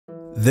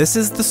This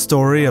is the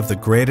story of the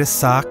greatest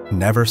sock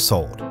never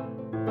sold.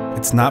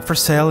 It's not for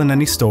sale in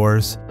any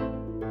stores,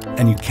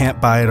 and you can't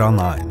buy it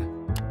online.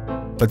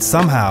 But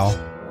somehow,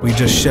 we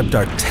just shipped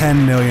our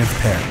 10 millionth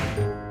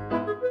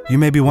pair. You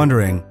may be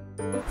wondering,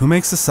 who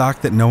makes a sock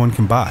that no one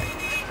can buy?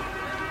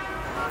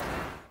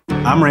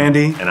 I'm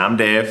Randy. And I'm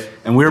Dave.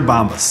 And we're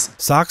Bombas.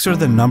 Socks are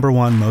the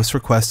 #1 most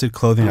requested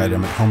clothing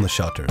item at homeless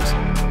shelters.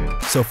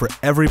 So for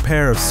every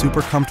pair of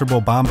super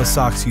comfortable Bombas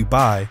socks you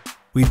buy,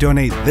 we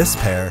donate this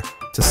pair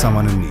to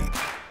someone in need.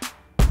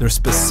 They're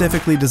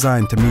specifically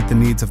designed to meet the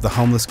needs of the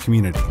homeless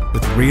community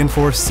with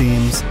reinforced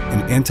seams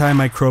and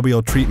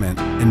antimicrobial treatment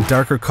in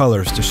darker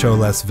colors to show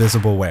less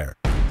visible wear.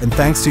 And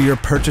thanks to your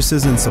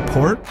purchases and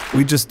support,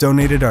 we just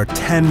donated our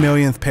 10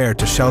 millionth pair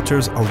to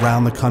shelters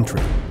around the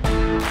country.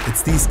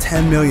 It's these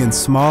 10 million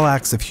small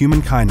acts of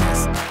human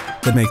kindness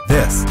that make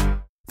this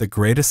the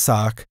greatest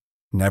sock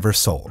never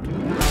sold.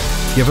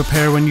 Give a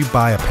pair when you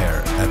buy a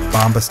pair at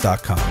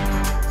bombas.com.